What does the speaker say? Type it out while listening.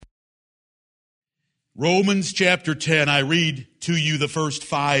Romans chapter 10, I read to you the first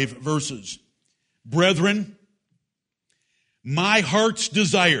 5 verses. Brethren, my heart's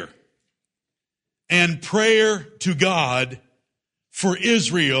desire and prayer to God for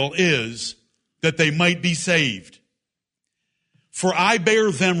Israel is that they might be saved. For I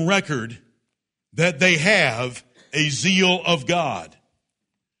bear them record that they have a zeal of God,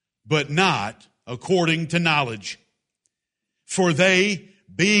 but not according to knowledge. For they,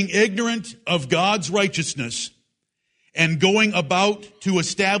 being ignorant of God's righteousness and going about to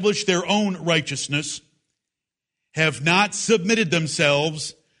establish their own righteousness, have not submitted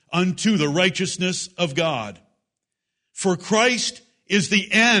themselves unto the righteousness of God. For Christ is the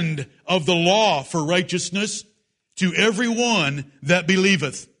end of the law for righteousness to every one that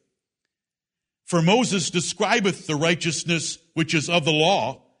believeth. For Moses describeth the righteousness which is of the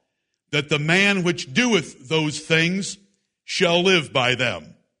law, that the man which doeth those things shall live by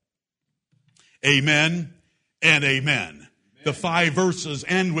them. Amen and amen. The 5 verses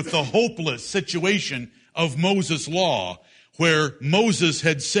end with the hopeless situation of Moses' law, where Moses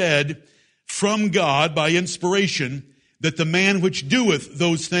had said from God by inspiration that the man which doeth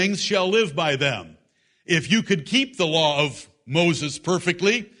those things shall live by them. If you could keep the law of Moses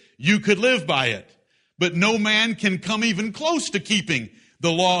perfectly, you could live by it. But no man can come even close to keeping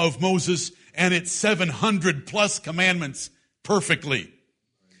the law of Moses and its 700 plus commandments perfectly.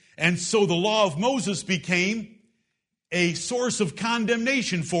 And so the law of Moses became a source of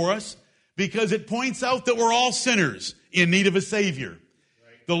condemnation for us because it points out that we're all sinners in need of a Savior.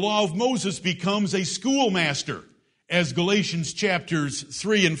 The law of Moses becomes a schoolmaster, as Galatians chapters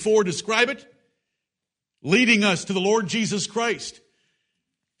 3 and 4 describe it, leading us to the Lord Jesus Christ,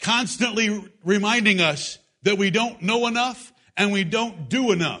 constantly reminding us that we don't know enough and we don't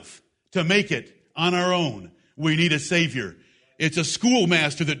do enough to make it on our own. We need a Savior. It's a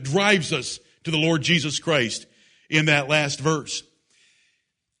schoolmaster that drives us to the Lord Jesus Christ in that last verse.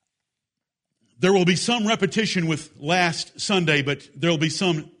 There will be some repetition with last Sunday, but there will be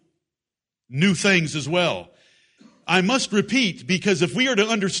some new things as well. I must repeat, because if we are to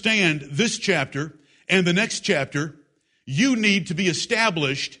understand this chapter and the next chapter, you need to be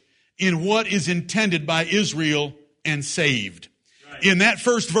established in what is intended by Israel and saved. Right. In that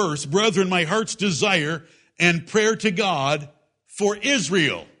first verse, brethren, my heart's desire and prayer to God for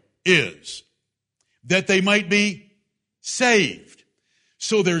Israel is that they might be saved.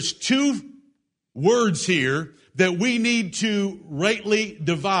 So there's 2 words here that we need to rightly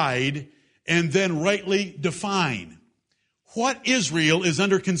divide and then rightly define. What Israel is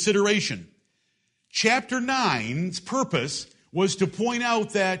under consideration? Chapter 9's purpose was to point out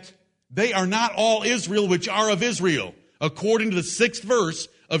that they are not all Israel which are of Israel, according to the 6th verse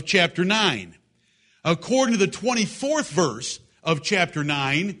of chapter 9. According to the 24th verse of chapter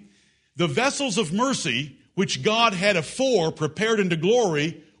 9, the vessels of mercy which God had afore prepared unto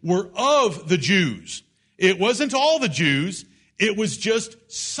glory were of the Jews. It wasn't all the Jews, it was just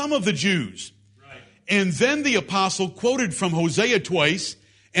some of the Jews. Right. And then the apostle quoted from Hosea twice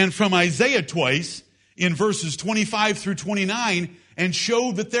and from Isaiah twice in verses 25 through 29 and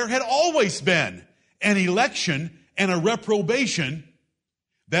showed that there had always been an election and a reprobation.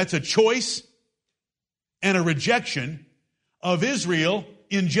 That's a choice and a rejection of Israel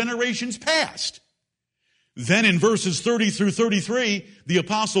in generations past. Then in verses 30 through 33, the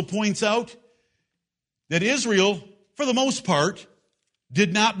apostle points out that Israel, for the most part,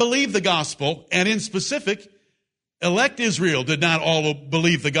 did not believe the gospel, and in specific, elect Israel did not all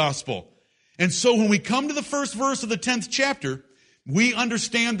believe the gospel. And so when we come to the first verse of the 10th chapter, we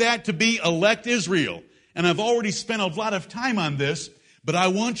understand that to be elect Israel. And I've already spent a lot of time on this, but I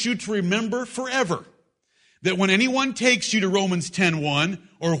want you to remember forever that when anyone takes you to Romans 10:1,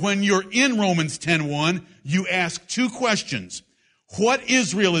 or when you're in Romans 10:1, you ask 2 questions. What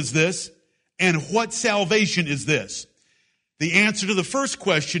Israel is this? And what salvation is this? The answer to the first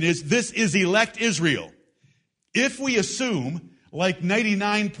question is, this is elect Israel. If we assume, like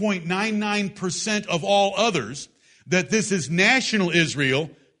 99.99% of all others, that this is national Israel,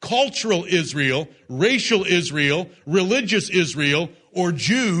 cultural Israel, racial Israel, religious Israel, or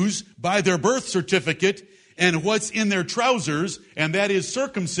Jews by their birth certificate, and what's in their trousers, and that is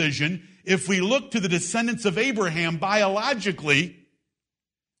circumcision, if we look to the descendants of Abraham biologically,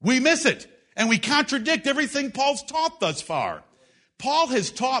 we miss it. And we contradict everything Paul's taught thus far. Paul has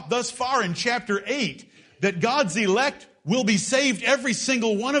taught thus far in chapter 8 that God's elect will be saved, every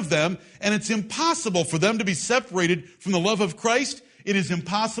single one of them, and it's impossible for them to be separated from the love of Christ. It is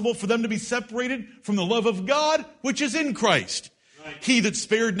impossible for them to be separated from the love of God, which is in Christ. Right. He that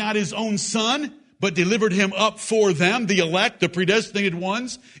spared not his own son, but delivered him up for them, the elect, the predestinated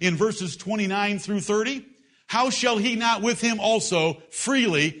ones, in verses 29 through 30, how shall he not with him also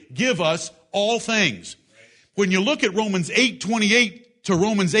freely give us all things? When you look at Romans 8:28 to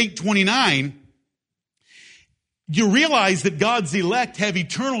Romans 8:29, you realize that God's elect have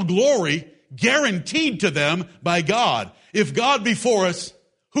eternal glory guaranteed to them by God. If God be for us,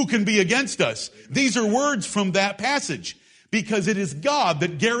 who can be against us? These are words from that passage, because it is God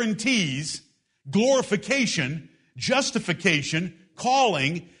that guarantees glorification, justification,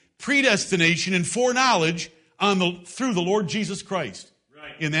 calling, predestination, and foreknowledge through the Lord Jesus Christ.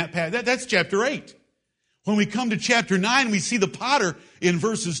 Right. In that passage. That's chapter 8. When we come to chapter 9, we see the potter in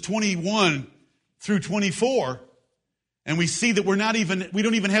verses 21 through 24, and we see that we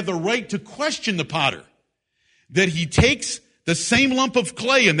don't even have the right to question the potter. That he takes the same lump of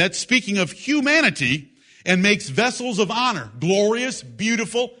clay, and that's speaking of humanity, and makes vessels of honor, glorious,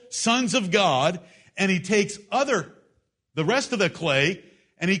 beautiful, sons of God, and he takes the rest of the clay,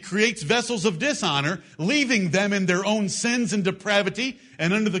 and he creates vessels of dishonor, leaving them in their own sins and depravity,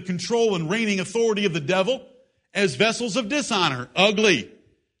 and under the control and reigning authority of the devil, as vessels of dishonor, ugly,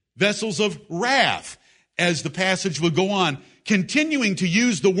 vessels of wrath, as the passage will go on, continuing to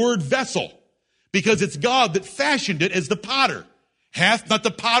use the word vessel, because it's God that fashioned it as the potter. Hath not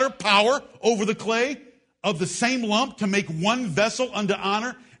the potter power over the clay of the same lump to make one vessel unto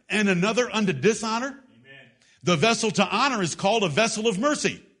honor and another unto dishonor? Amen. The vessel to honor is called a vessel of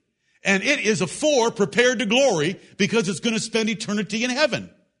mercy. And it is prepared to glory, because it's going to spend eternity in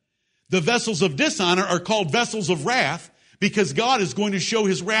heaven. The vessels of dishonor are called vessels of wrath, because God is going to show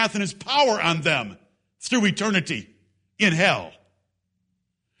his wrath and his power on them through eternity in hell.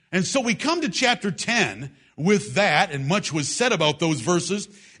 And so we come to chapter 10 with that, and much was said about those verses,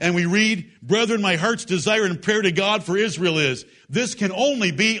 and we read, Brethren, my heart's desire and prayer to God for Israel is, this can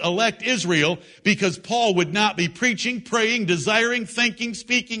only be elect Israel, because Paul would not be preaching, praying, desiring, thinking,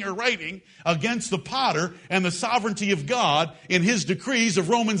 speaking, or writing against the potter and the sovereignty of God in his decrees of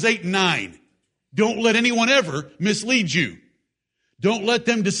Romans 8 and 9. Don't let anyone ever mislead you. Don't let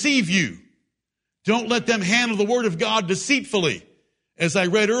them deceive you. Don't let them handle the word of God deceitfully. As I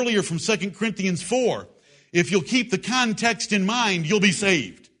read earlier from 2 Corinthians 4, if you'll keep the context in mind, you'll be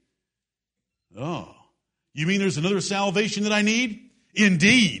saved. Oh, you mean there's another salvation that I need?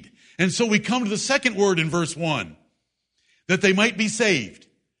 Indeed. And so we come to the second word in verse 1, that they might be saved.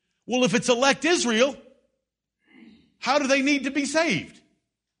 Well, if it's elect Israel, how do they need to be saved?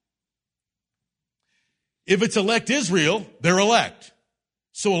 If it's elect Israel, they're elect.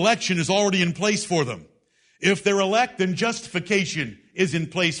 So election is already in place for them. If they're elect, then justification is in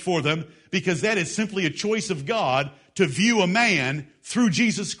place for them, because that is simply a choice of God to view a man through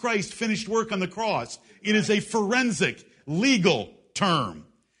Jesus Christ's finished work on the cross. It is a forensic, legal term.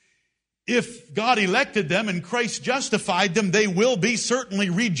 If God elected them and Christ justified them, they will be certainly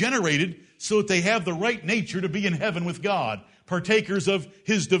regenerated so that they have the right nature to be in heaven with God, partakers of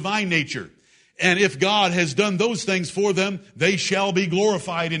his divine nature. And if God has done those things for them, they shall be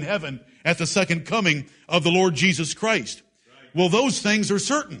glorified in heaven at the second coming of the Lord Jesus Christ. Well, those things are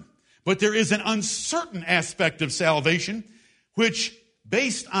certain. But there is an uncertain aspect of salvation, which,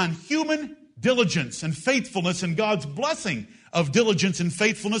 based on human diligence and faithfulness and God's blessing of diligence and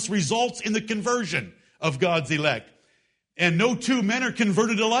faithfulness, results in the conversion of God's elect. And no two men are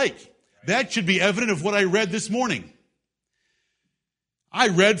converted alike. That should be evident of what I read this morning. I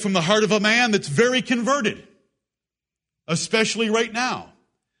read from the heart of a man that's very converted, especially right now,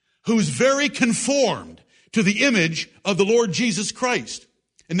 who's very conformed to the image of the Lord Jesus Christ.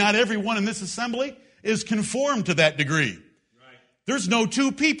 And not everyone in this assembly is conformed to that degree. Right. There's no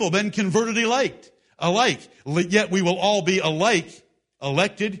two people then converted alike. Yet we will all be alike,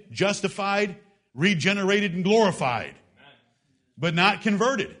 elected, justified, regenerated, and glorified. Amen. But not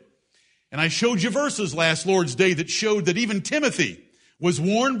converted. And I showed you verses last Lord's Day that showed that even Timothy was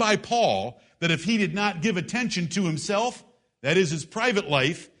warned by Paul that if he did not give attention to himself, that is his private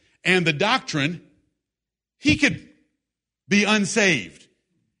life, and the doctrine, he could be unsaved.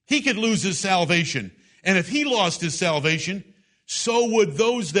 He could lose his salvation. And if he lost his salvation, so would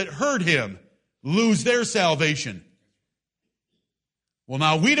those that heard him lose their salvation. Well,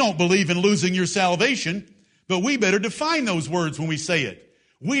 now we don't believe in losing your salvation, but we better define those words when we say it.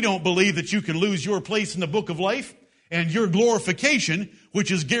 We don't believe that you can lose your place in the book of life and your glorification,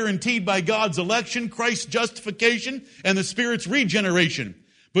 which is guaranteed by God's election, Christ's justification, and the Spirit's regeneration.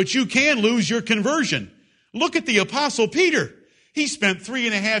 But you can lose your conversion. Look at the Apostle Peter. He spent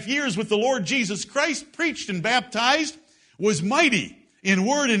 3.5 years with the Lord Jesus Christ, preached and baptized, was mighty in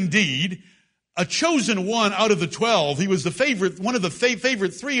word and deed, a chosen one out of the 12. He was one of the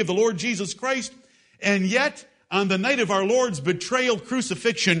favorite 3 of the Lord Jesus Christ, And yet, on the night of our Lord's betrayal,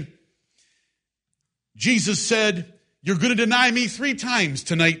 crucifixion, Jesus said, "You're going to deny me 3 times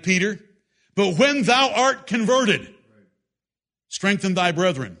tonight, Peter. But when thou art converted, strengthen thy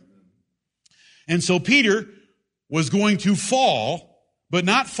brethren." And so Peter was going to fall, but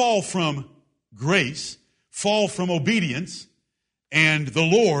not fall from grace, fall from obedience, and the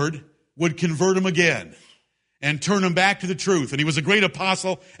Lord would convert him again and turn him back to the truth. And he was a great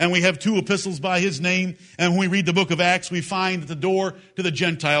apostle, and we have 2 epistles by his name. And when we read the book of Acts, we find that the door to the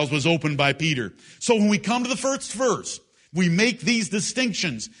Gentiles was opened by Peter. So when we come to the first verse, we make these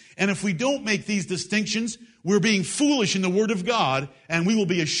distinctions. And if we don't make these distinctions, we're being foolish in the Word of God, and we will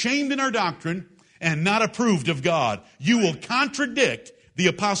be ashamed in our doctrine and not approved of God. You will contradict the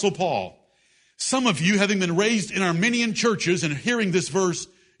Apostle Paul. Some of you, having been raised in Arminian churches and hearing this verse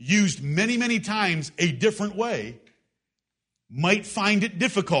used many, many times a different way, might find it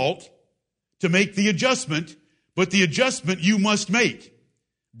difficult to make the adjustment, but the adjustment you must make.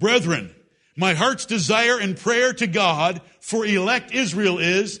 Brethren, my heart's desire and prayer to God for elect Israel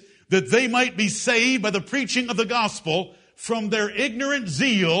is that they might be saved by the preaching of the gospel from their ignorant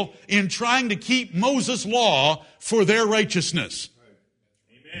zeal in trying to keep Moses' law for their righteousness.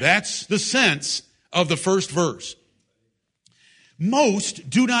 Amen. That's the sense of the first verse. Most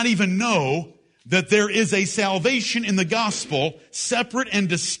do not even know that there is a salvation in the gospel separate and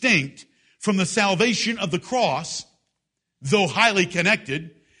distinct from the salvation of the cross, though highly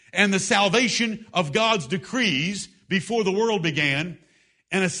connected, and the salvation of God's decrees before the world began,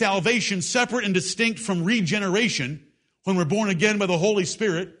 and a salvation separate and distinct from regeneration when we're born again by the Holy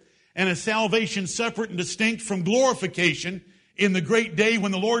Spirit, and a salvation separate and distinct from glorification in the great day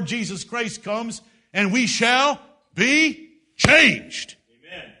when the Lord Jesus Christ comes and we shall be changed.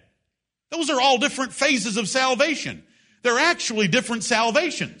 Amen. Those are all different phases of salvation. They're actually different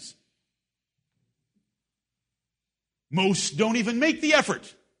salvations. Most don't even make the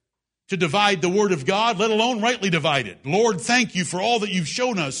effort to divide the Word of God, let alone rightly divide it. Lord, thank you for all that you've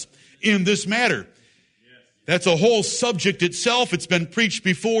shown us in this matter. That's a whole subject itself. It's been preached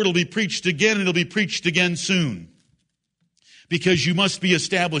before. It'll be preached again, and it'll be preached again soon, because you must be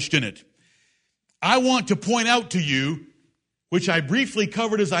established in it. I want to point out to you, which I briefly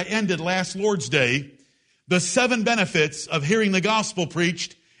covered as I ended last Lord's Day, the 7 benefits of hearing the gospel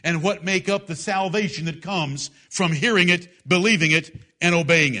preached and what make up the salvation that comes from hearing it, believing it, and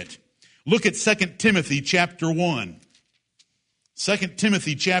obeying it. Look at 2 Timothy chapter 1. 2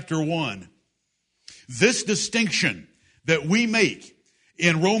 Timothy chapter 1. This distinction that we make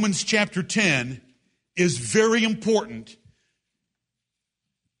in Romans chapter 10 is very important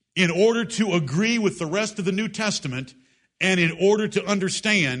in order to agree with the rest of the New Testament and in order to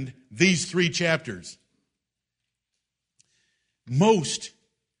understand these 3 chapters. Most,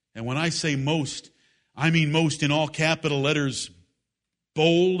 and when I say most, I mean most in all capital letters,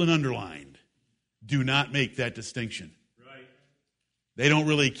 bold and underlined, do not make that distinction. Right. They don't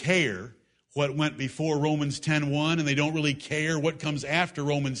really care what went before Romans 10:1, and they don't really care what comes after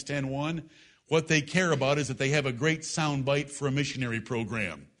Romans 10:1. What they care about is that they have a great soundbite for a missionary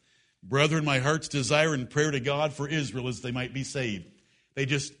program. Brethren, my heart's desire and prayer to God for Israel is they might be saved.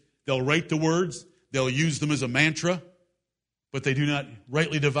 They'll write the words, they'll use them as a mantra, but they do not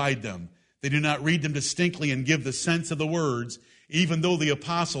rightly divide them. They do not read them distinctly and give the sense of the words, even though the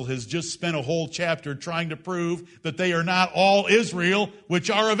apostle has just spent a whole chapter trying to prove that they are not all Israel, which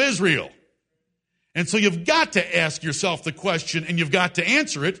are of Israel. And so you've got to ask yourself the question, and you've got to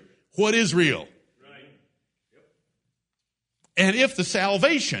answer it, what is real? Right. Yep. And if the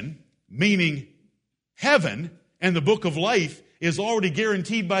salvation, meaning heaven and the book of life, is already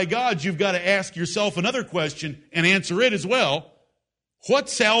guaranteed by God, you've got to ask yourself another question and answer it as well. What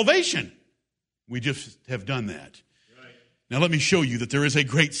salvation? We just have done that. Right. Now let me show you that there is a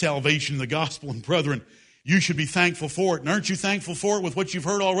great salvation in the gospel, and brethren, you should be thankful for it. And aren't you thankful for it with what you've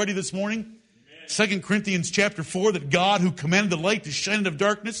heard already this morning? 2 Corinthians chapter 4, that God who commanded the light to shine out of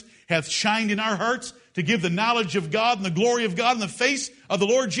darkness hath shined in our hearts to give the knowledge of God and the glory of God in the face of the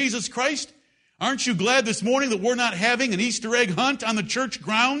Lord Jesus Christ. Aren't you glad this morning that we're not having an Easter egg hunt on the church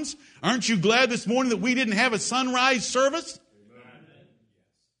grounds? Aren't you glad this morning that we didn't have a sunrise service? Amen.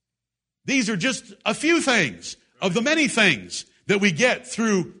 These are just a few things of the many things that we get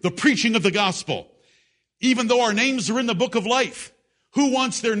through the preaching of the gospel. Even though our names are in the book of life. Who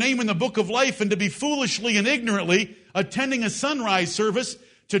wants their name in the book of life and to be foolishly and ignorantly attending a sunrise service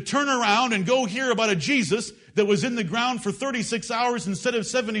to turn around and go hear about a Jesus that was in the ground for 36 hours instead of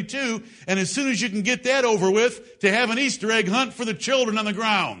 72, and as soon as you can get that over with, to have an Easter egg hunt for the children on the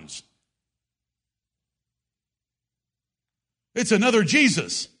grounds? It's another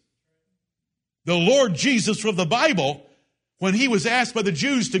Jesus. The Lord Jesus from the Bible, when he was asked by the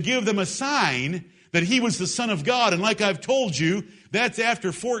Jews to give them a sign that he was the Son of God, and like I've told you, that's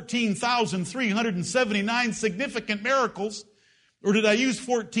after 14,379 significant miracles. Or did I use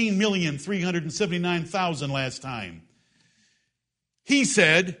 14,379,000 last time? He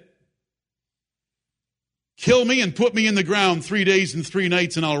said, kill me and put me in the ground 3 days and 3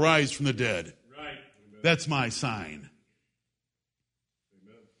 nights and I'll rise from the dead. Right. That's my sign.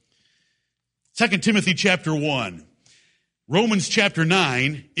 2 Timothy chapter 1. Romans chapter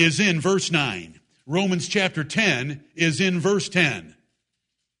 9 is in verse 9. Romans chapter 10 is in verse 10.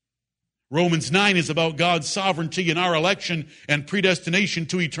 Romans 9 is about God's sovereignty and our election and predestination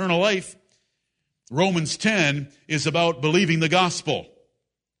to eternal life. Romans 10 is about believing the gospel.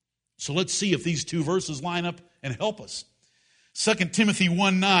 So let's see if these two verses line up and help us. 2 Timothy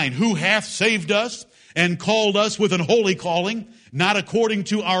 1:9, who hath saved us and called us with an holy calling, not according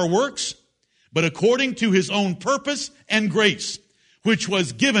to our works, but according to his own purpose and grace, which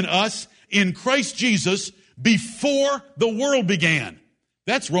was given us in Christ Jesus before the world began.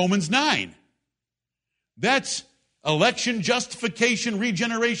 That's Romans 9. That's election, justification,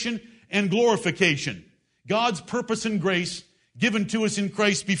 regeneration, and glorification. God's purpose and grace given to us in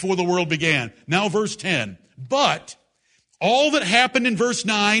Christ before the world began. Now verse 10. But all that happened in verse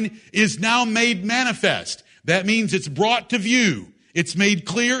 9 is now made manifest. That means it's brought to view. It's made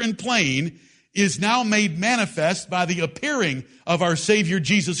clear and plain, is now made manifest by the appearing of our Savior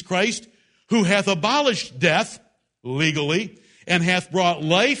Jesus Christ, who hath abolished death legally, and hath brought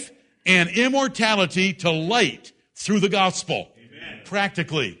life and immortality to light through the gospel. Amen.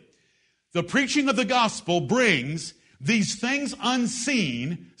 Practically. The preaching of the gospel brings these things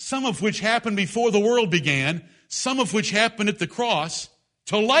unseen, some of which happened before the world began, some of which happened at the cross,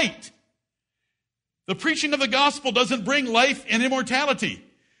 to light. The preaching of the gospel doesn't bring life and immortality.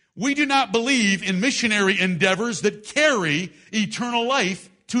 We do not believe in missionary endeavors that carry eternal life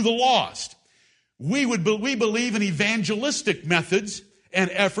to the lost. We believe in evangelistic methods and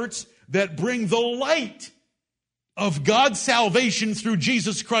efforts that bring the light of God's salvation through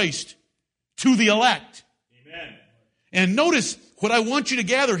Jesus Christ to the elect. Amen. And notice what I want you to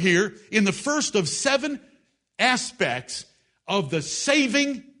gather here in the first of 7 aspects of the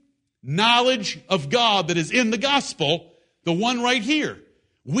saving knowledge of God that is in the gospel, the one right here.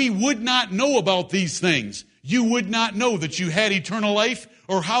 We would not know about these things. You would not know that you had eternal life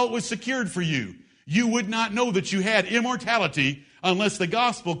or how it was secured for you. You would not know that you had immortality unless the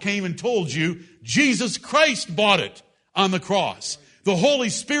gospel came and told you Jesus Christ bought it on the cross. The Holy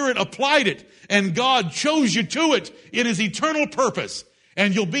Spirit applied it, and God chose you to it in his eternal purpose.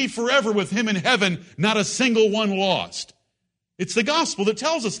 And you'll be forever with him in heaven, not a single one lost. It's the gospel that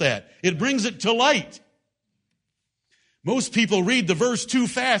tells us that. It brings it to light. Most people read the verse too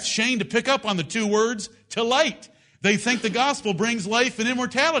fast, Shane, to pick up on the 2 words, to light. They think the gospel brings life and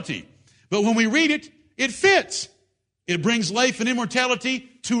immortality. But when we read it, it fits. It brings life and immortality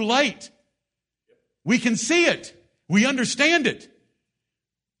to light. We can see it. We understand it.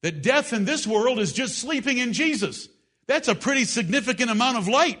 That death in this world is just sleeping in Jesus. That's a pretty significant amount of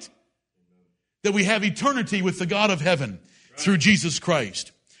light. That we have eternity with the God of heaven through Jesus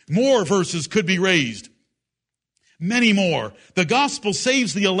Christ. More verses could be raised. Many more. The gospel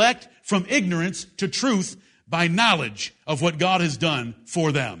saves the elect from ignorance to truth by knowledge of what God has done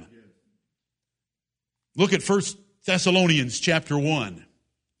for them. Look at 1 Thessalonians chapter 1.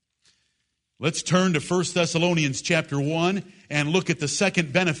 Let's turn to 1 Thessalonians chapter 1 and look at the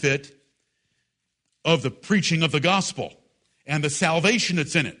second benefit of the preaching of the gospel and the salvation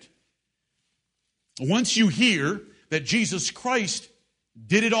that's in it. Once you hear that Jesus Christ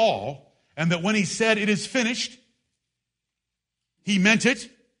did it all, and that when he said it is finished, he meant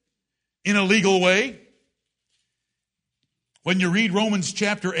it in a legal way. When you read Romans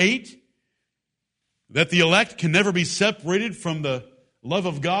chapter 8, that the elect can never be separated from the love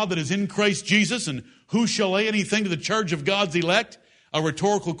of God that is in Christ Jesus, and who shall lay anything to the charge of God's elect? A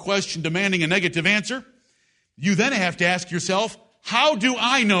rhetorical question demanding a negative answer. You then have to ask yourself, how do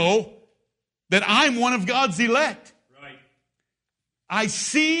I know that I'm one of God's elect? Right. I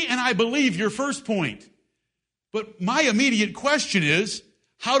see and I believe your first point. But my immediate question is,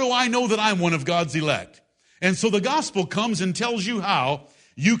 how do I know that I'm one of God's elect? And so the gospel comes and tells you how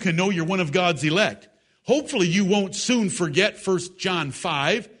you can know you're one of God's elect. Hopefully you won't soon forget 1 John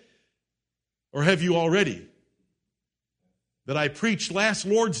 5, or have you already? That I preached last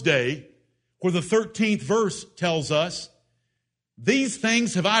Lord's Day, where the 13th verse tells us, these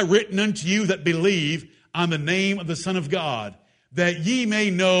things have I written unto you that believe on the name of the Son of God, that ye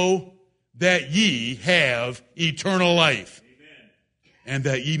may know that ye have eternal life, Amen. and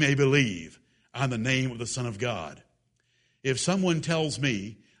that ye may believe on the name of the Son of God. If someone tells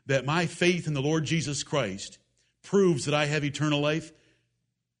me that my faith in the Lord Jesus Christ proves that I have eternal life,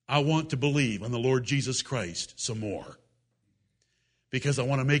 I want to believe on the Lord Jesus Christ some more. Because I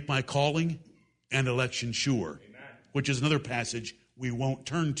want to make my calling and election sure. Amen. Which is another passage we won't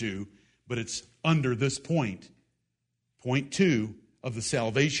turn to, but it's under this point. Point 2 of the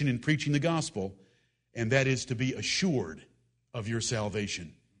salvation in preaching the gospel, and that is to be assured of your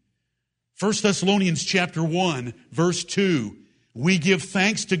salvation. 1 Thessalonians chapter 1, verse 2, we give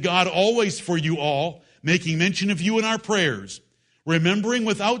thanks to God always for you all, making mention of you in our prayers, remembering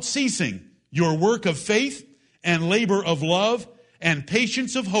without ceasing your work of faith and labor of love and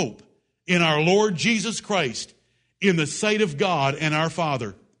patience of hope in our Lord Jesus Christ, in the sight of God and our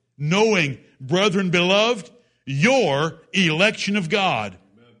Father, knowing, brethren beloved, your election of God.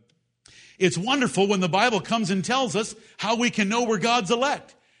 Amen. It's wonderful when the Bible comes and tells us how we can know we're God's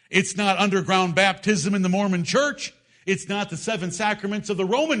elect. It's not underground baptism in the Mormon church. It's not the 7 sacraments of the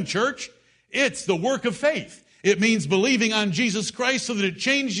Roman church. It's the work of faith. It means believing on Jesus Christ so that it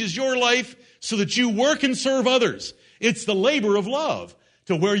changes your life so that you work and serve others. It's the labor of love,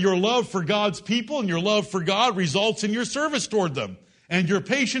 to where your love for God's people and your love for God results in your service toward them and your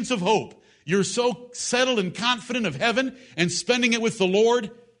patience of hope. You're so settled and confident of heaven and spending it with the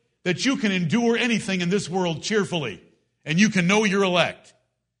Lord that you can endure anything in this world cheerfully and you can know you're elect.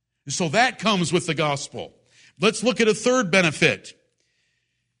 So that comes with the gospel. Let's look at a third benefit.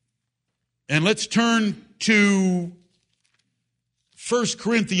 And let's turn to 1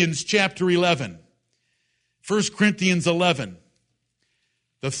 Corinthians chapter 11. 1 Corinthians 11.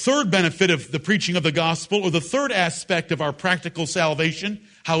 The third benefit of the preaching of the gospel, or the third aspect of our practical salvation,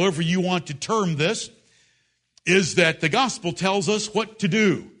 however you want to term this, is that the gospel tells us what to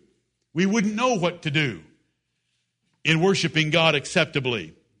do. We wouldn't know what to do in worshiping God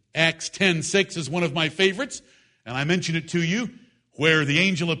acceptably. Acts 10:6 is one of my favorites, and I mentioned it to you, where the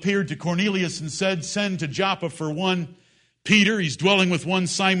angel appeared to Cornelius and said, send to Joppa for one Peter. He's dwelling with one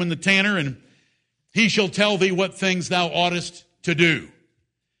Simon the tanner, and he shall tell thee what things thou oughtest to do.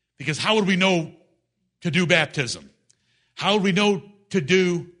 Because how would we know to do baptism? How would we know to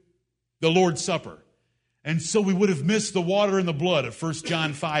do the Lord's Supper? And so we would have missed the water and the blood of 1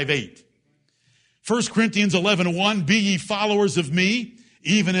 John 5:8. 1 Corinthians 11:1, be ye followers of me,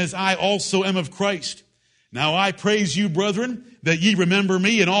 even as I also am of Christ. Now I praise you, brethren, that ye remember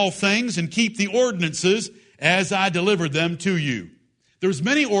me in all things and keep the ordinances as I delivered them to you. There's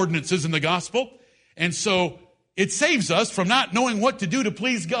many ordinances in the gospel, and so it saves us from not knowing what to do to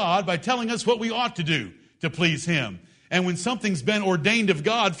please God by telling us what we ought to do to please Him. And when something's been ordained of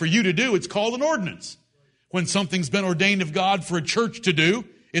God for you to do, it's called an ordinance. When something's been ordained of God for a church to do,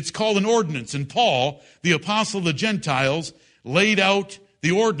 it's called an ordinance. And Paul, the apostle of the Gentiles, laid out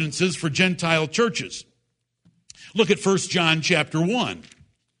the ordinances for Gentile churches. Look at 1 John chapter 1.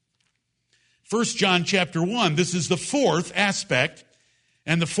 1 John chapter 1, this is the fourth aspect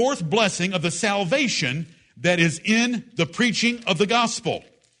and the fourth blessing of the salvation that is in the preaching of the gospel.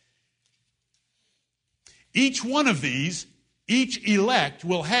 Each one of these, each elect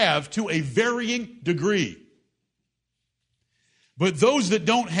will have to a varying degree. But those that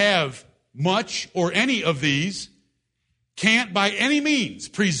don't have much or any of these can't by any means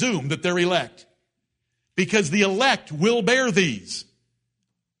presume that they're elect. Because the elect will bear these,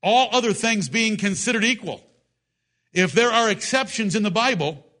 all other things being considered equal. If there are exceptions in the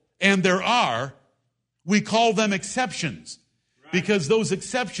Bible, and there are, we call them exceptions. Right. Because those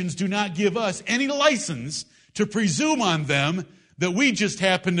exceptions do not give us any license to presume on them that we just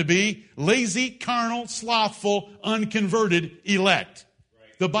happen to be lazy, carnal, slothful, unconverted elect.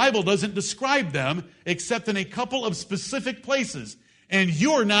 Right. The Bible doesn't describe them except in a couple of specific places. And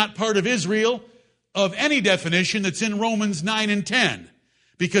you're not part of Israel of any definition that's in Romans 9 and 10.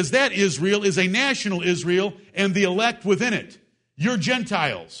 Because that Israel is a national Israel and the elect within it. You're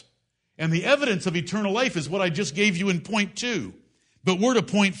Gentiles. And the evidence of eternal life is what I just gave you in point 2. But we're to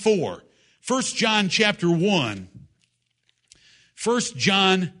point 4. 1 John chapter 1. 1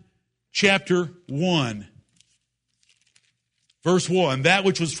 John chapter 1. Verse 1. That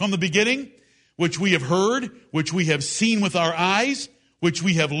which was from the beginning, which we have heard, which we have seen with our eyes, which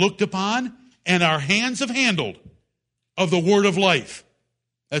we have looked upon, and our hands have handled, of the word of life.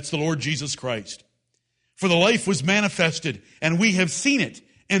 That's the Lord Jesus Christ. For the life was manifested, and we have seen it,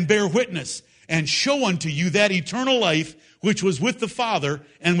 and bear witness, and show unto you that eternal life which was with the Father,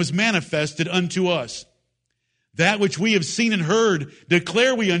 and was manifested unto us. That which we have seen and heard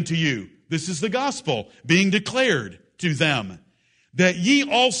declare we unto you. This is the gospel being declared to them, that ye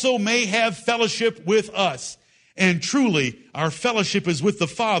also may have fellowship with us. And truly, our fellowship is with the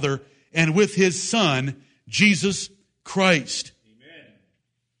Father and with his Son, Jesus Christ. Amen.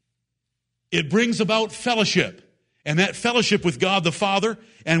 It brings about fellowship. And that fellowship with God the Father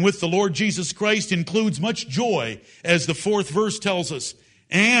and with the Lord Jesus Christ includes much joy, as the 4th verse tells us.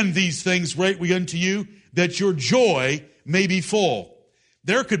 And these things write we unto you, that your joy may be full.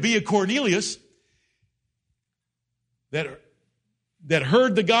 There could be a Cornelius that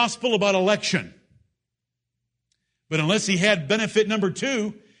heard the gospel about election. But unless he had benefit number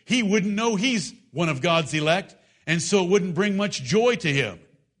 2, he wouldn't know he's one of God's elect, and so it wouldn't bring much joy to him.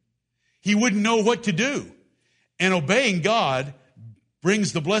 He wouldn't know what to do. And obeying God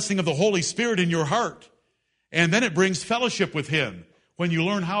brings the blessing of the Holy Spirit in your heart. And then it brings fellowship with him. When you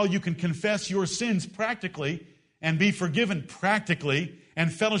learn how you can confess your sins practically and be forgiven practically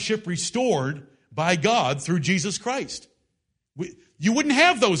and fellowship restored by God through Jesus Christ. You wouldn't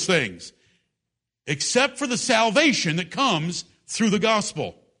have those things except for the salvation that comes through the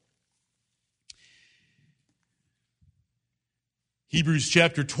gospel. Hebrews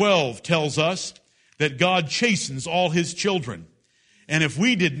chapter 12 tells us that God chastens all his children. And if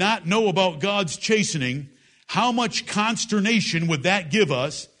we did not know about God's chastening, how much consternation would that give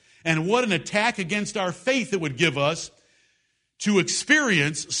us, and what an attack against our faith it would give us to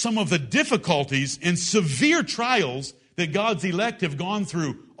experience some of the difficulties and severe trials that God's elect have gone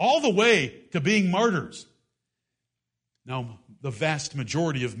through, all the way to being martyrs. Now, the vast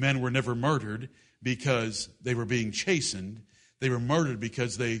majority of men were never martyred because they were being chastened. They were martyred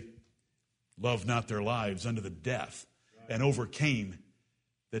because they loved not their lives unto the death and overcame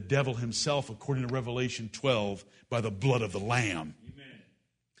the devil himself, according to Revelation 12, by the blood of the Lamb. Amen.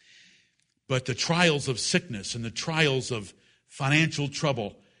 But the trials of sickness and the trials of financial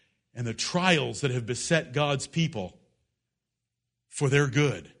trouble and the trials that have beset God's people for their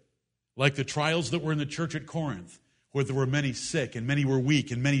good, like the trials that were in the church at Corinth, where there were many sick and many were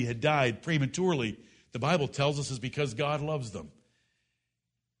weak and many had died prematurely, the Bible tells us is because God loves them.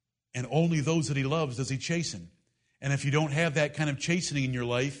 And only those that he loves does he chasten. And if you don't have that kind of chastening in your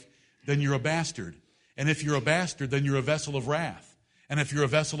life, then you're a bastard. And if you're a bastard, then you're a vessel of wrath. And if you're a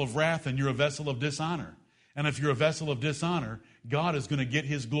vessel of wrath, then you're a vessel of dishonor. And if you're a vessel of dishonor, God is going to get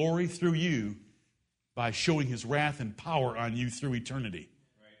his glory through you by showing his wrath and power on you through eternity.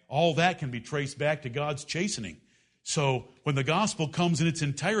 Right. All that can be traced back to God's chastening. So when the gospel comes in its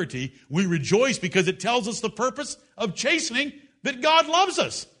entirety, we rejoice because it tells us the purpose of chastening, that God loves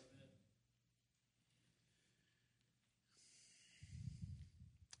us.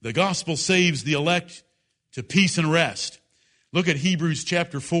 The gospel saves the elect to peace and rest. Look at Hebrews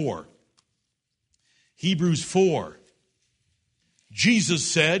chapter 4. Hebrews 4.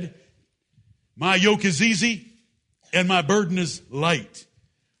 Jesus said, my yoke is easy and my burden is light.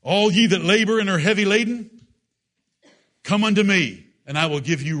 All ye that labor and are heavy laden, come unto me, and I will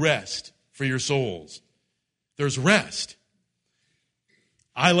give you rest for your souls. There's rest.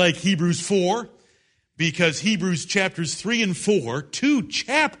 I like Hebrews 4 because Hebrews chapters 3 and 4, 2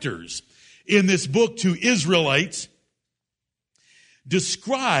 chapters in this book to Israelites,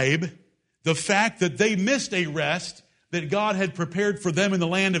 describe the fact that they missed a rest that God had prepared for them in the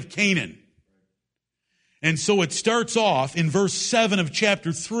land of Canaan. And so it starts off in verse 7 of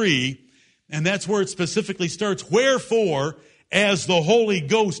chapter 3, and that's where it specifically starts. Wherefore, as the Holy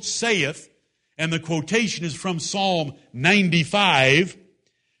Ghost saith, and the quotation is from Psalm 95,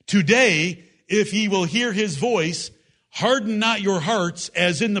 today, if ye will hear his voice, harden not your hearts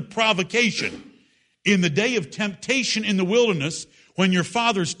as in the provocation, in the day of temptation in the wilderness, when your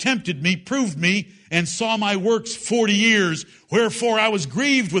fathers tempted me, proved me, and saw my works 40 years. Wherefore I was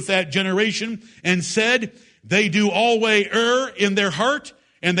grieved with that generation, and said, they do always err in their heart,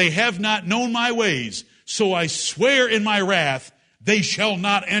 and they have not known my ways. So I swear in my wrath, they shall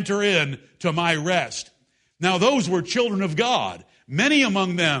not enter in to my rest. Now those were children of God. Many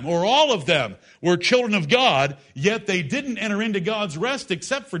among them, or all of them, were children of God, yet they didn't enter into God's rest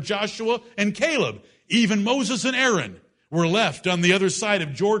except for Joshua and Caleb. Even Moses and Aaron were left on the other side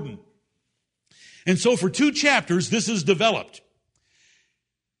of Jordan. And so for 2 chapters, this is developed.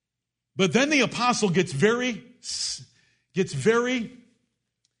 But then the apostle gets very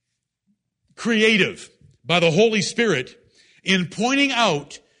creative by the Holy Spirit in pointing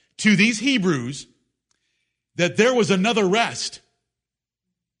out to these Hebrews that there was another rest.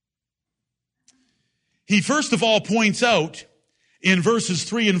 He first of all points out in verses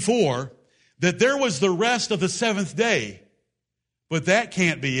 3 and 4 that there was the rest of the 7th day. But that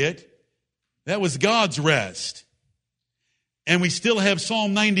can't be it. That was God's rest. And we still have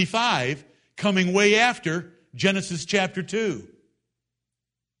Psalm 95 coming way after Genesis chapter 2.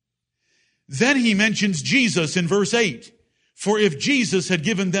 Then he mentions Jesus in verse 8. For if Jesus had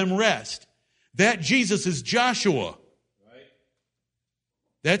given them rest, that Jesus is Joshua.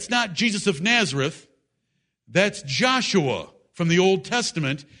 That's not Jesus of Nazareth. That's Joshua from the Old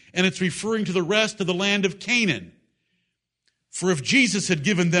Testament, and it's referring to the rest of the land of Canaan. For if Jesus had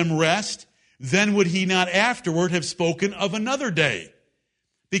given them rest, then would he not afterward have spoken of another day?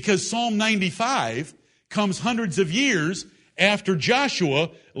 Because Psalm 95 comes hundreds of years after Joshua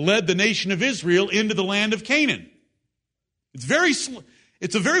led the nation of Israel into the land of Canaan.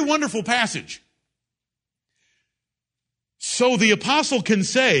 It's a very wonderful passage. So the apostle can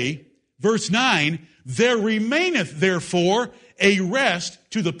say, verse 9, there remaineth therefore a rest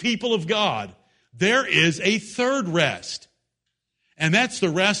to the people of God. There is a third rest. And that's the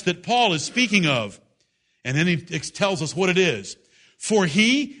rest that Paul is speaking of. And then he tells us what it is. For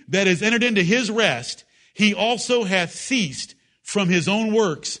he that is entered into his rest, he also hath ceased from his own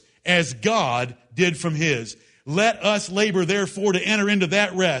works, as God did from his. Let us labor therefore to enter into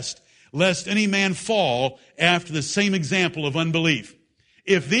that rest, lest any man fall after the same example of unbelief.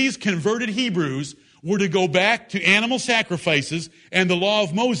 If these converted Hebrews were to go back to animal sacrifices and the law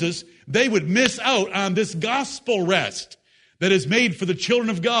of Moses, they would miss out on this gospel rest that is made for the children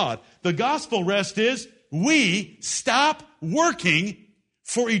of God. The gospel rest is we stop working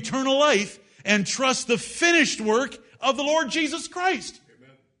for eternal life and trust the finished work of the Lord Jesus Christ.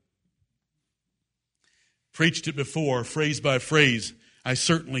 Amen. Preached it before, phrase by phrase. I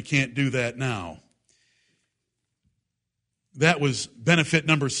certainly can't do that now. That was benefit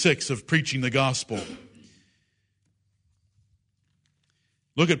number 6 of preaching the gospel.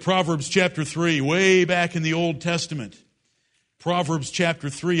 Look at Proverbs chapter 3, way back in the Old Testament. Proverbs chapter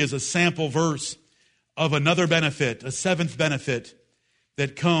 3 is a sample verse of another benefit, a 7th benefit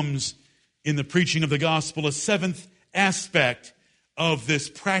that comes in the preaching of the gospel, a 7th aspect of this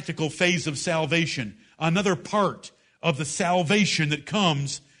practical phase of salvation, another part of the salvation that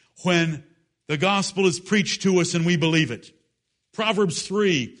comes when the gospel is preached to us and we believe it. Proverbs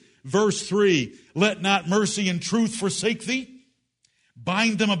 3, verse 3, let not mercy and truth forsake thee.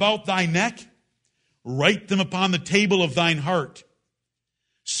 Bind them about thy neck. Write them upon the table of thine heart.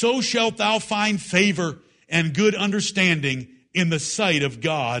 So shalt thou find favor and good understanding in the sight of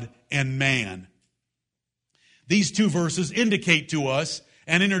God and man. These 2 verses indicate to us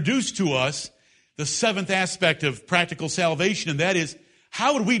and introduce to us the 7th aspect of practical salvation, and that is,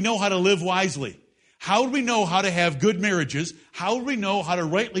 how would we know how to live wisely? How would we know how to have good marriages? How would we know how to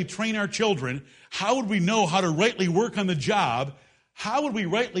rightly train our children? How would we know how to rightly work on the job? How would we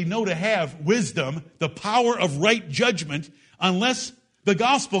rightly know to have wisdom, the power of right judgment, unless the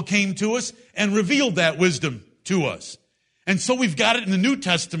gospel came to us and revealed that wisdom to us? And so we've got it in the New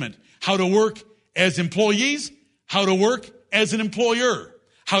Testament, how to work as employees, how to work as an employer,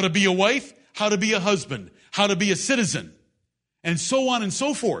 how to be a wife, how to be a husband, how to be a citizen, and so on and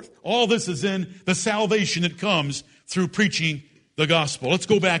so forth. All this is in the salvation that comes through preaching the gospel. Let's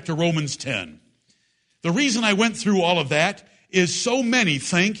go back to Romans 10. The reason I went through all of that is so many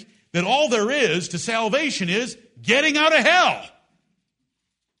think that all there is to salvation is getting out of hell.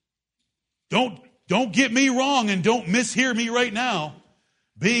 Don't get me wrong and don't mishear me right now.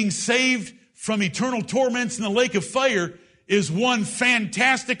 Being saved from eternal torments in the lake of fire is one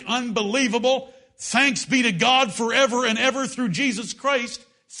fantastic, unbelievable, thanks be to God forever and ever through Jesus Christ,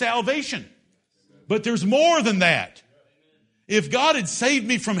 salvation. But there's more than that. If God had saved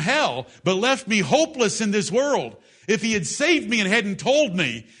me from hell, but left me hopeless in this world, if He had saved me and hadn't told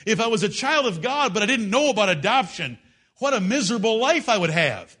me, if I was a child of God, but I didn't know about adoption, what a miserable life I would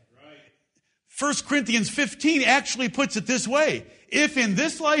have. 1 Corinthians 15 actually puts it this way. If in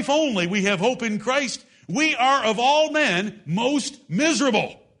this life only we have hope in Christ, we are of all men most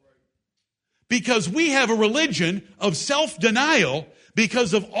miserable. Because we have a religion of self-denial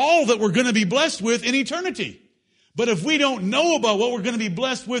because of all that we're going to be blessed with in eternity. But if we don't know about what we're going to be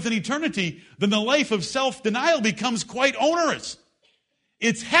blessed with in eternity, then the life of self-denial becomes quite onerous.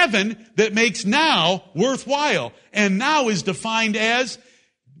 It's heaven that makes now worthwhile. And now is defined as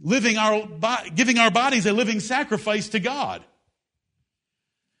giving our bodies a living sacrifice to God.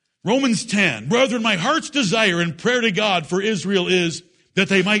 Romans 10, brethren, my heart's desire and prayer to God for Israel is that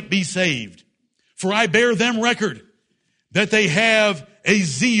they might be saved. For I bear them record that they have a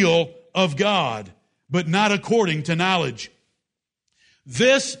zeal of God, but not according to knowledge.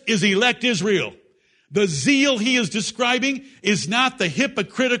 This is elect Israel. The zeal he is describing is not the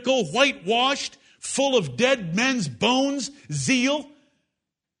hypocritical, whitewashed, full of dead men's bones zeal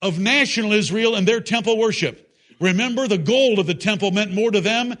of national Israel and their temple worship. Remember, the gold of the temple meant more to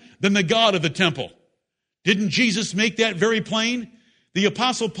them than the God of the temple. Didn't Jesus make that very plain? The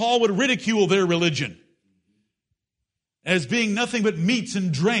Apostle Paul would ridicule their religion. as being nothing but meats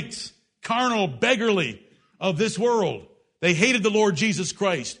and drinks, carnal, beggarly of this world. They hated the Lord Jesus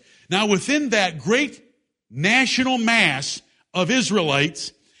Christ. Now within that great national mass of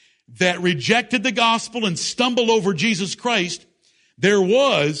Israelites that rejected the gospel and stumbled over Jesus Christ, there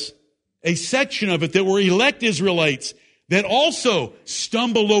was a section of it that were elect Israelites that also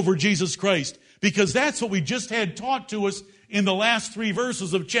stumbled over Jesus Christ, because that's what we just had taught to us in the last 3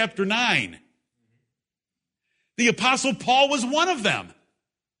 verses of chapter 9. The Apostle Paul was one of them.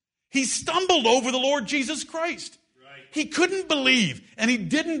 He stumbled over the Lord Jesus Christ. Right. He couldn't believe, and he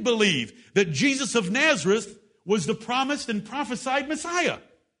didn't believe, that Jesus of Nazareth was the promised and prophesied Messiah.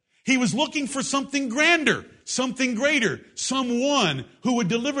 He was looking for something grander, something greater, someone who would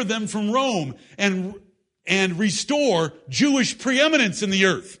deliver them from Rome and restore Jewish preeminence in the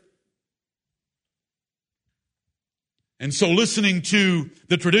earth. And so, listening to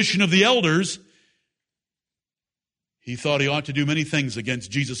the tradition of the elders, he thought he ought to do many things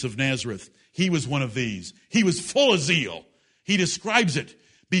against Jesus of Nazareth. He was one of these. He was full of zeal. He describes it.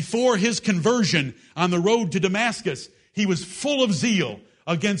 Before his conversion on the road to Damascus, he was full of zeal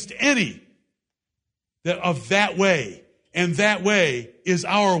against any of that way. And that way is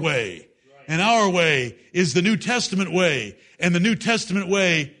our way. And our way is the New Testament way. And the New Testament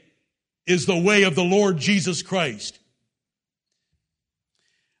way is the way of the Lord Jesus Christ.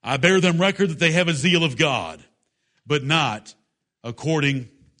 I bear them record that they have a zeal of God, but not according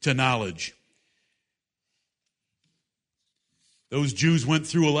to knowledge. Those Jews went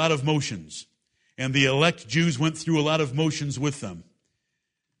through a lot of motions, and the elect Jews went through a lot of motions with them.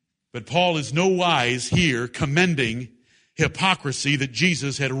 But Paul is no wise here commending hypocrisy that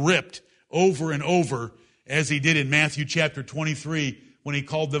Jesus had ripped over and over, as he did in Matthew chapter 23, when he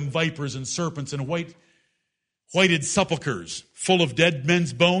called them vipers and serpents and whited sepulchres, full of dead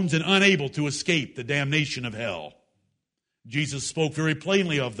men's bones and unable to escape the damnation of hell. Jesus spoke very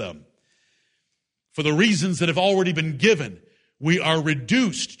plainly of them. For the reasons that have already been given, we are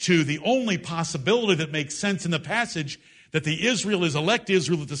reduced to the only possibility that makes sense in the passage, that the Israel is elect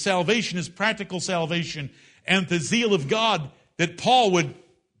Israel, that the salvation is practical salvation, and the zeal of God, that Paul would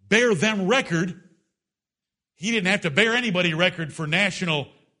bear them record. He didn't have to bear anybody record for national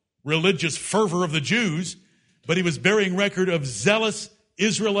religious fervor of the Jews, but he was bearing record of zealous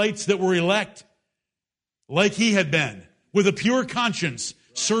Israelites that were elect, like he had been, with a pure conscience,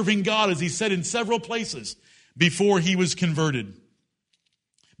 serving God, as he said in several places, before he was converted,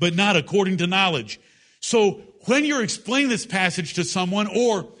 but not according to knowledge. So when you're explaining this passage to someone,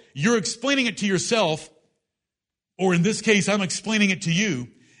 or you're explaining it to yourself, or in this case, I'm explaining it to you,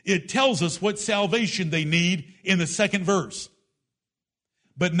 it tells us what salvation they need in the second verse.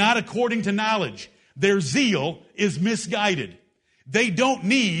 But not according to knowledge. Their zeal is misguided. They don't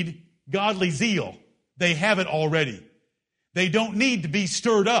need godly zeal. They have it already. They don't need to be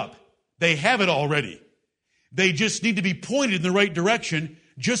stirred up. They have it already. They just need to be pointed in the right direction,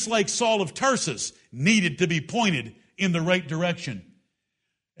 just like Saul of Tarsus needed to be pointed in the right direction.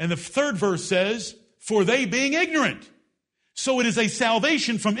 And the third verse says, for they being ignorant. So it is a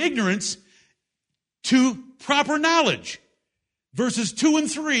salvation from ignorance to proper knowledge. Verses 2 and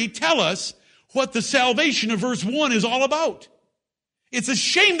 3 tell us what the salvation of verse 1 is all about. It's a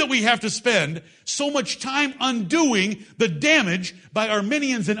shame that we have to spend so much time undoing the damage by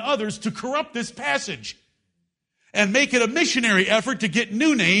Arminians and others to corrupt this passage and make it a missionary effort to get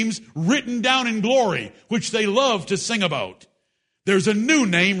new names written down in glory, which they love to sing about. There's a new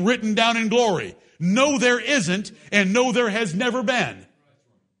name written down in glory. No, there isn't, and no, there has never been.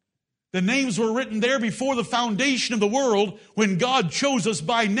 The names were written there before the foundation of the world, when God chose us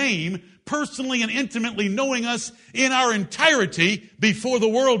by name, personally and intimately knowing us in our entirety before the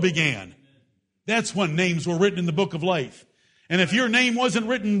world began. That's when names were written in the book of life. And if your name wasn't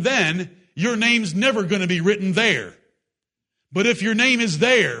written then, your name's never going to be written there. But if your name is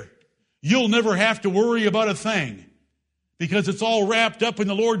there, you'll never have to worry about a thing, because it's all wrapped up in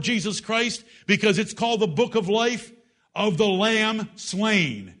the Lord Jesus Christ, because it's called the book of life of the Lamb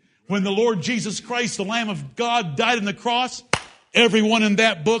slain. When the Lord Jesus Christ, the Lamb of God, died on the cross, everyone in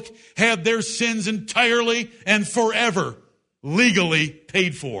that book had their sins entirely and forever legally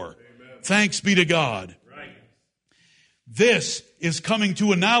paid for. Amen. Thanks be to God. Right. This is coming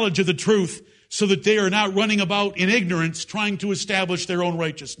to a knowledge of the truth, so that they are not running about in ignorance trying to establish their own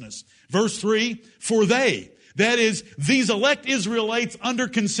righteousness. Verse 3, for they, that is, these elect Israelites under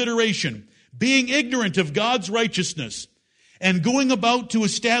consideration, being ignorant of God's righteousness and going about to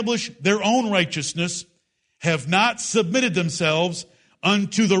establish their own righteousness, have not submitted themselves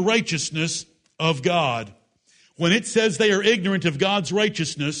unto the righteousness of God. When it says they are ignorant of God's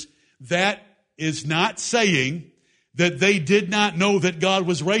righteousness, that is not saying that they did not know that God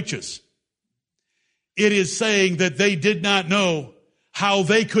was righteous. It is saying that they did not know how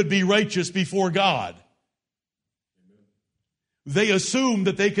they could be righteous before God. They assumed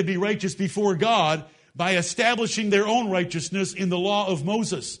that they could be righteous before God by establishing their own righteousness in the law of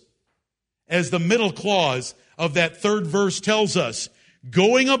Moses. As the middle clause of that third verse tells us,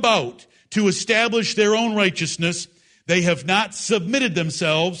 going about to establish their own righteousness, they have not submitted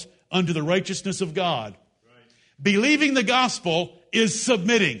themselves unto the righteousness of God. Right. Believing the gospel is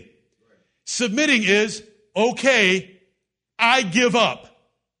submitting. Right. Submitting is, okay, I give up.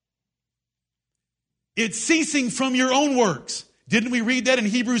 It's ceasing from your own works. Didn't we read that in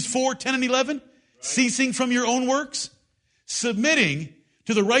Hebrews 4, 10 and 11? Right. Ceasing from your own works. Submitting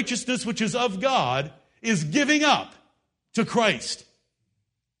to the righteousness which is of God is giving up to Christ.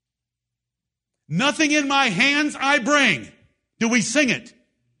 Nothing in my hands I bring. Do we sing it?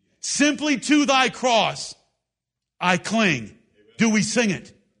 Simply to thy cross I cling. Do we sing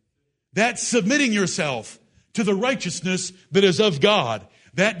it? That's submitting yourself to the righteousness that is of God.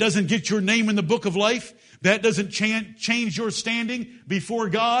 That doesn't get your name in the book of life. That doesn't change your standing before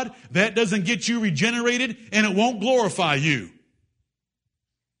God. That doesn't get you regenerated, and it won't glorify you.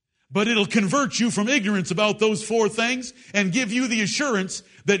 But it'll convert you from ignorance about those four things and give you the assurance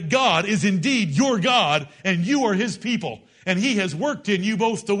that God is indeed your God and you are His people. And He has worked in you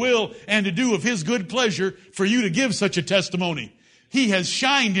both to will and to do of His good pleasure for you to give such a testimony. He has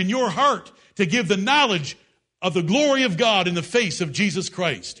shined in your heart to give the knowledge of the glory of God in the face of Jesus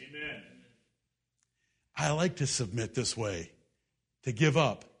Christ. Amen. I like to submit this way, to give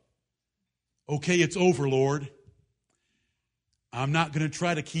up. Okay, it's over, Lord. I'm not going to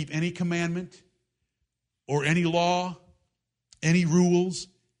try to keep any commandment or any law, any rules,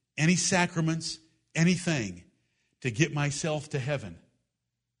 any sacraments, anything to get myself to heaven.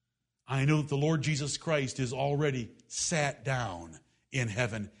 I know that the Lord Jesus Christ is already sat down in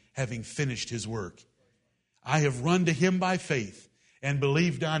heaven, having finished His work. I have run to Him by faith and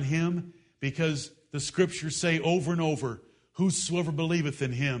believed on Him because the Scriptures say over and over, whosoever believeth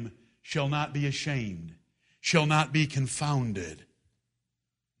in Him shall not be ashamed, shall not be confounded.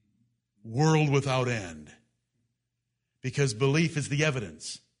 World without end. Because belief is the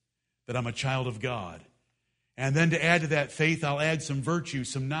evidence that I'm a child of God. And then to add to that faith, I'll add some virtue,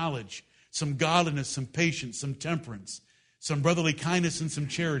 some knowledge, some godliness, some patience, some temperance, some brotherly kindness, and some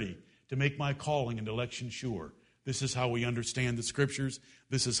charity to make my calling and election sure. This is how we understand the Scriptures.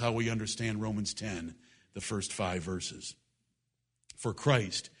 This is how we understand Romans 10, the first 5 verses. For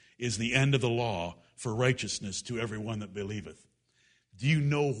Christ is the end of the law for righteousness to everyone that believeth. Do you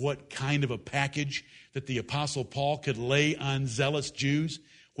know what kind of a package that the Apostle Paul could lay on zealous Jews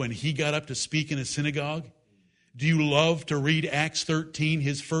when he got up to speak in a synagogue? Do you love to read Acts 13,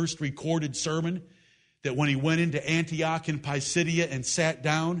 his first recorded sermon, that when he went into Antioch in Pisidia and sat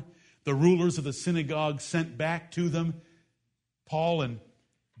down, the rulers of the synagogue sent back to them Paul and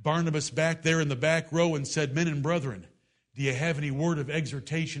Barnabas back there in the back row and said, men and brethren, do you have any word of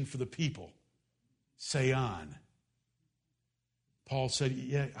exhortation for the people? Say on. Paul said,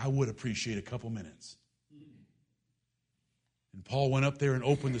 yeah, I would appreciate a couple minutes. And Paul went up there and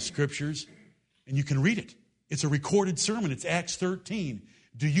opened the Scriptures, and you can read it. It's a recorded sermon. It's Acts 13.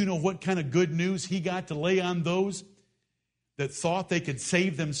 Do you know what kind of good news he got to lay on those that thought they could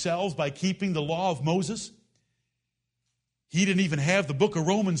save themselves by keeping the law of Moses? He didn't even have the book of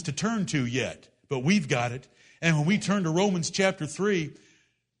Romans to turn to yet, but we've got it. And when we turn to Romans chapter 3,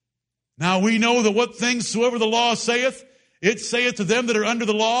 now we know that what things soever the law saith, it saith to them that are under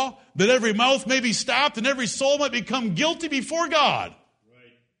the law, that every mouth may be stopped and every soul might become guilty before God.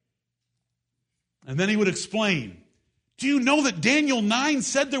 Right. And then he would explain, do you know that Daniel 9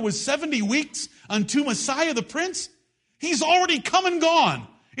 said there was 70 weeks unto Messiah the Prince? He's already come and gone.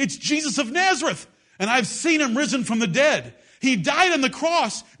 It's Jesus of Nazareth. And I've seen Him risen from the dead. He died on the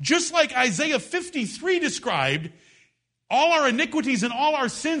cross, just like Isaiah 53 described. All our iniquities and all our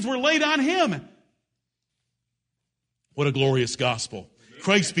sins were laid on Him. What a glorious gospel.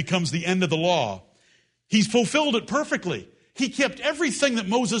 Christ becomes the end of the law. He's fulfilled it perfectly. He kept everything that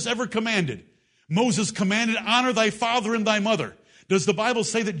Moses ever commanded. Moses commanded, honor thy father and thy mother. Does the Bible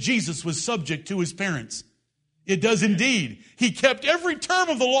say that Jesus was subject to his parents? It does indeed. He kept every term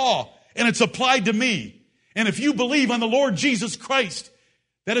of the law, and it's applied to me. And if you believe on the Lord Jesus Christ,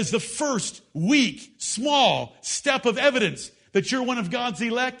 that is the first weak, small step of evidence that you're one of God's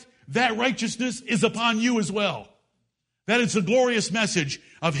elect. That righteousness is upon you as well. That is the glorious message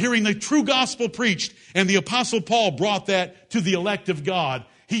of hearing the true gospel preached. And the Apostle Paul brought that to the elect of God.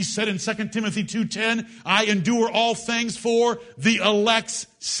 He said in 2 Timothy 2:10, I endure all things for the elect's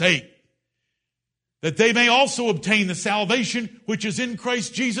sake. that they may also obtain the salvation which is in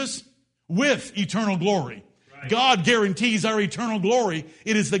Christ Jesus with eternal glory. Right. God guarantees our eternal glory.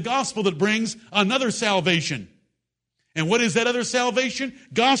 It is the gospel that brings another salvation. And what is that other salvation?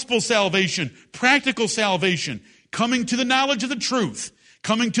 Gospel salvation, practical salvation, coming to the knowledge of the truth,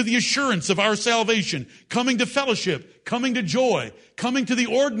 coming to the assurance of our salvation, coming to fellowship, coming to joy, coming to the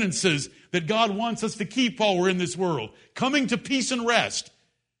ordinances that God wants us to keep while we're in this world, coming to peace and rest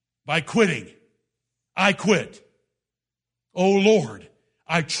by quitting. I quit. Oh Lord,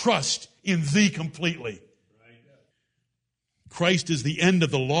 I trust in Thee completely. Christ is the end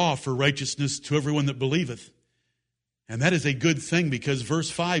of the law for righteousness to everyone that believeth. And that is a good thing, because verse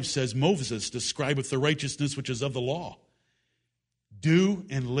 5 says, Moses describeth the righteousness which is of the law. Do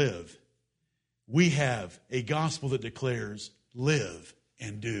and live. We have a gospel that declares live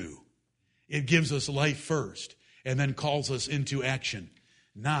and do. It gives us life first and then calls us into action.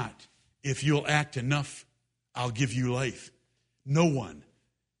 Not, if you'll act enough, I'll give you life. No one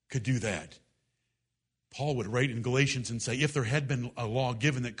could do that. Paul would write in Galatians and say, if there had been a law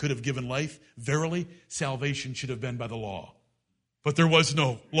given that could have given life, verily, salvation should have been by the law. But there was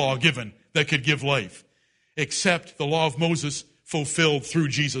no law given that could give life, except the law of Moses fulfilled through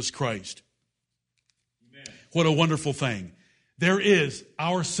Jesus Christ. Amen. What a wonderful thing. There is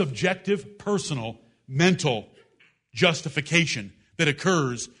our subjective, personal, mental justification that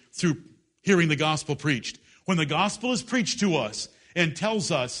occurs through hearing the gospel preached. When the gospel is preached to us and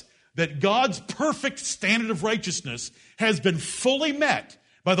tells us that God's perfect standard of righteousness has been fully met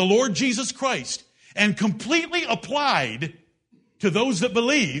by the Lord Jesus Christ and completely applied to those that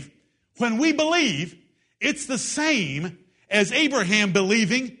believe, when we believe, it's the same as Abraham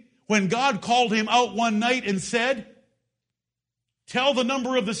believing when God called him out one night and said, tell the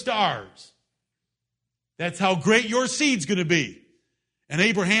number of the stars. That's how great your seed's going to be. And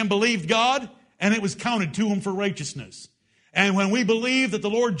Abraham believed God, and it was counted to him for righteousness. And when we believe that the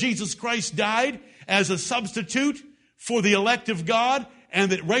Lord Jesus Christ died as a substitute for the elect of God,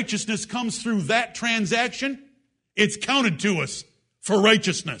 and that righteousness comes through that transaction, it's counted to us for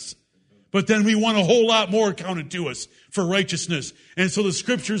righteousness. But then we want a whole lot more counted to us for righteousness. And so the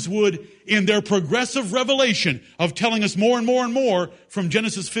scriptures would, in their progressive revelation of telling us more and more and more, from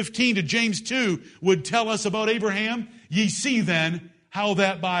Genesis 15 to James 2, would tell us about Abraham. Ye see then how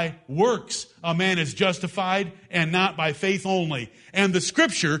that by works a man is justified, and not by faith only. And the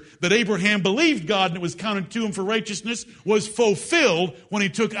scripture that Abraham believed God and it was counted to him for righteousness was fulfilled when he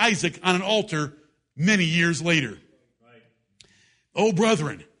took Isaac on an altar many years later. Right. Oh,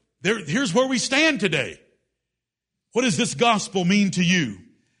 brethren, here's where we stand today. What does this gospel mean to you?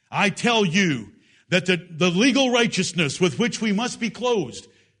 I tell you that the legal righteousness with which we must be clothed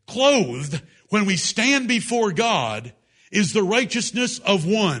when we stand before God, is the righteousness of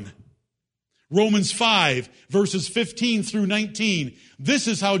one. Romans 5, verses 15 through 19. This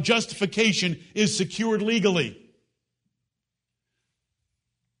is how justification is secured legally.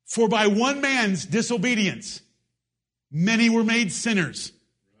 For by one man's disobedience, many were made sinners.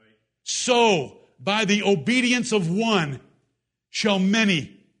 So, by the obedience of one, shall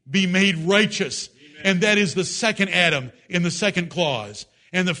many be made righteous. Amen. And that is the second Adam in the second clause,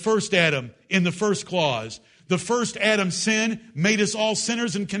 and the first Adam in the first clause. The first Adam's sin made us all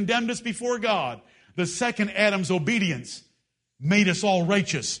sinners and condemned us before God. The second Adam's obedience made us all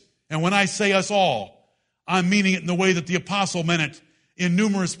righteous. And when I say us all, I'm meaning it in the way that the apostle meant it in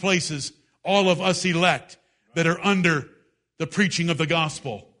numerous places. All of us elect that are under the preaching of the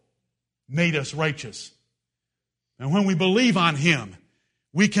gospel made us righteous. And when we believe on Him,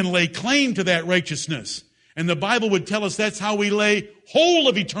 we can lay claim to that righteousness. And the Bible would tell us that's how we lay hold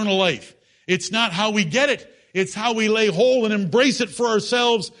of eternal life. It's not how we get it. It's how we lay hold and embrace it for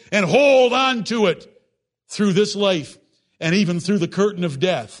ourselves and hold on to it through this life. And even through the curtain of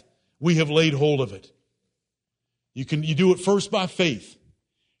death, we have laid hold of it. You do it first by faith,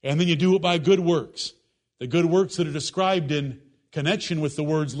 and then you do it by good works. The good works that are described in connection with the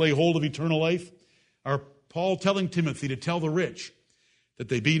words lay hold of eternal life are Paul telling Timothy to tell the rich that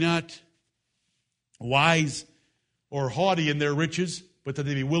they be not wise or haughty in their riches, but that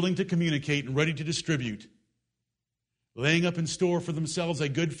they be willing to communicate and ready to distribute, laying up in store for themselves a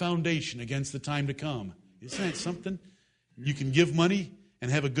good foundation against the time to come. Isn't that something? You can give money and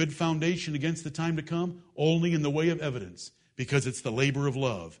have a good foundation against the time to come only in the way of evidence, because it's the labor of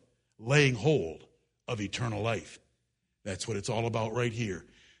love, laying hold of eternal life. That's what it's all about right here.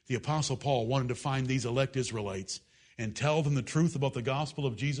 The Apostle Paul wanted to find these elect Israelites and tell them the truth about the gospel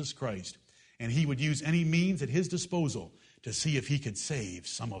of Jesus Christ, and he would use any means at his disposal to see if he could save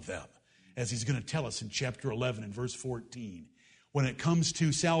some of them, as he's going to tell us in chapter 11 and verse 14. When it comes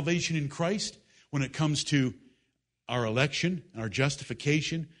to salvation in Christ, when it comes to our election, our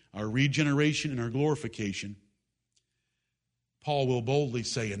justification, our regeneration, and our glorification, Paul will boldly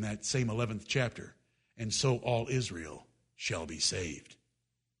say in that same 11th chapter, and so all Israel shall be saved.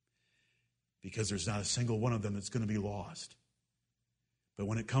 Because there's not a single one of them that's going to be lost. But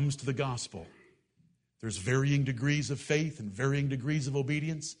when it comes to the gospel, there's varying degrees of faith and varying degrees of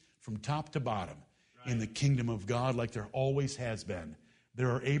obedience from top to bottom in the kingdom of God, like there always has been.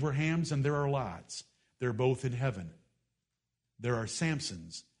 There are Abrahams and there are Lots. They're both in heaven. There are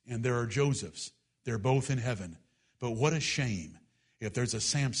Samsons and there are Josephs. They're both in heaven. But what a shame if there's a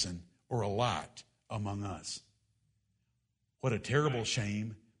Samson or a Lot among us. What a terrible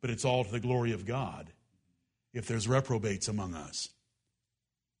shame, but it's all to the glory of God if there's reprobates among us.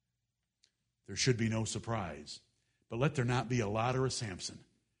 There should be no surprise. But let there not be a Lot or a Samson.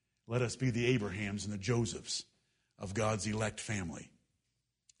 Let us be the Abrahams and the Josephs of God's elect family.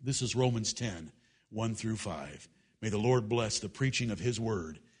 This is Romans 10, 1 through 5. May the Lord bless the preaching of his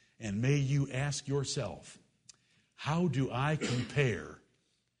word. And may you ask yourself, how do I compare,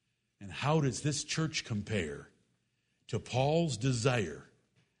 and how does this church compare to Paul's desire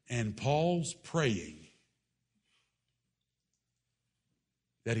and Paul's praying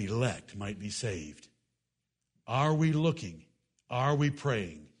that elect might be saved? Are we looking? Are we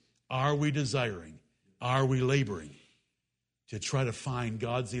praying? Are we desiring? Are we laboring to try to find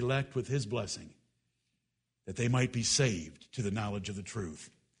God's elect with his blessing, that they might be saved to the knowledge of the truth?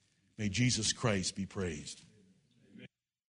 May Jesus Christ be praised.